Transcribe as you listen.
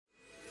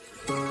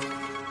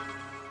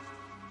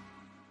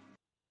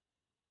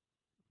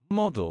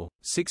Model,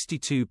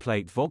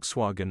 62-plate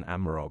Volkswagen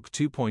Amarok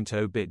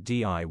 2.0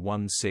 BITDI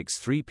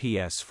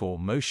 163PS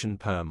 4Motion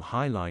Perm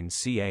Highline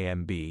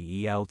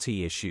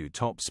CAMBELT issue.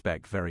 Top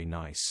spec, very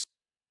nice.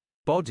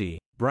 Body,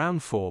 brown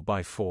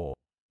 4x4.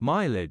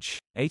 Mileage,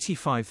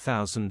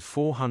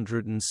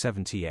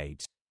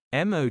 85,478.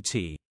 MOT,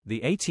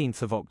 the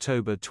 18th of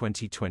October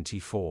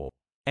 2024.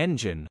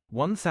 Engine,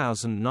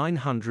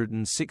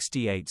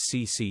 1968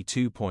 cc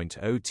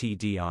 2.0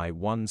 TDI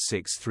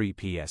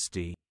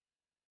 163PS.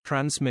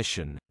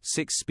 Transmission,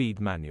 6-speed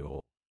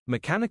manual.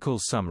 Mechanical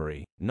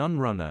summary,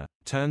 non-runner,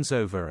 turns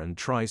over and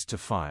tries to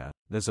fire.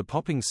 There's a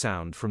popping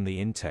sound from the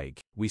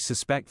intake. We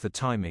suspect the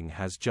timing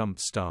has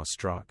jumped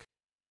star-struck.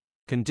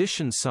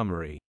 Condition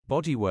summary,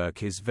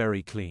 bodywork is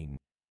very clean.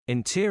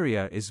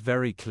 Interior is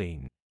very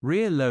clean.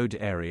 Rear load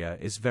area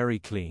is very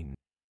clean.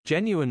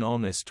 Genuine,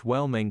 honest,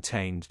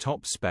 well-maintained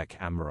top-spec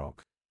Amarok.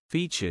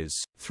 Features,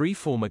 3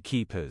 former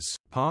keepers,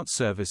 part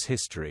service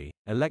history,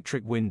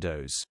 electric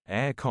windows,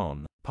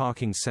 air-con,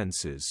 parking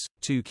sensors,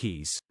 2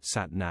 keys,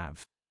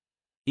 sat-nav.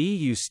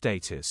 EU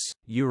status,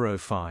 Euro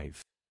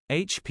 5.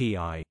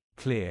 HPI,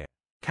 clear.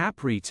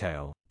 Cap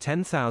retail,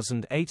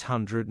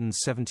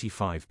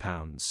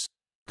 £10,875.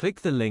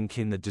 Click the link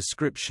in the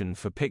description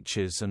for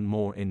pictures and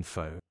more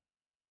info.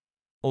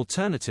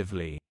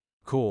 Alternatively,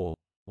 call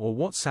or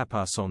WhatsApp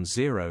us on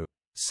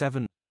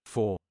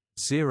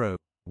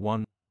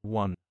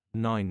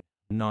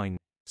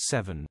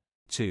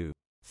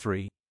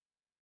 07401199723.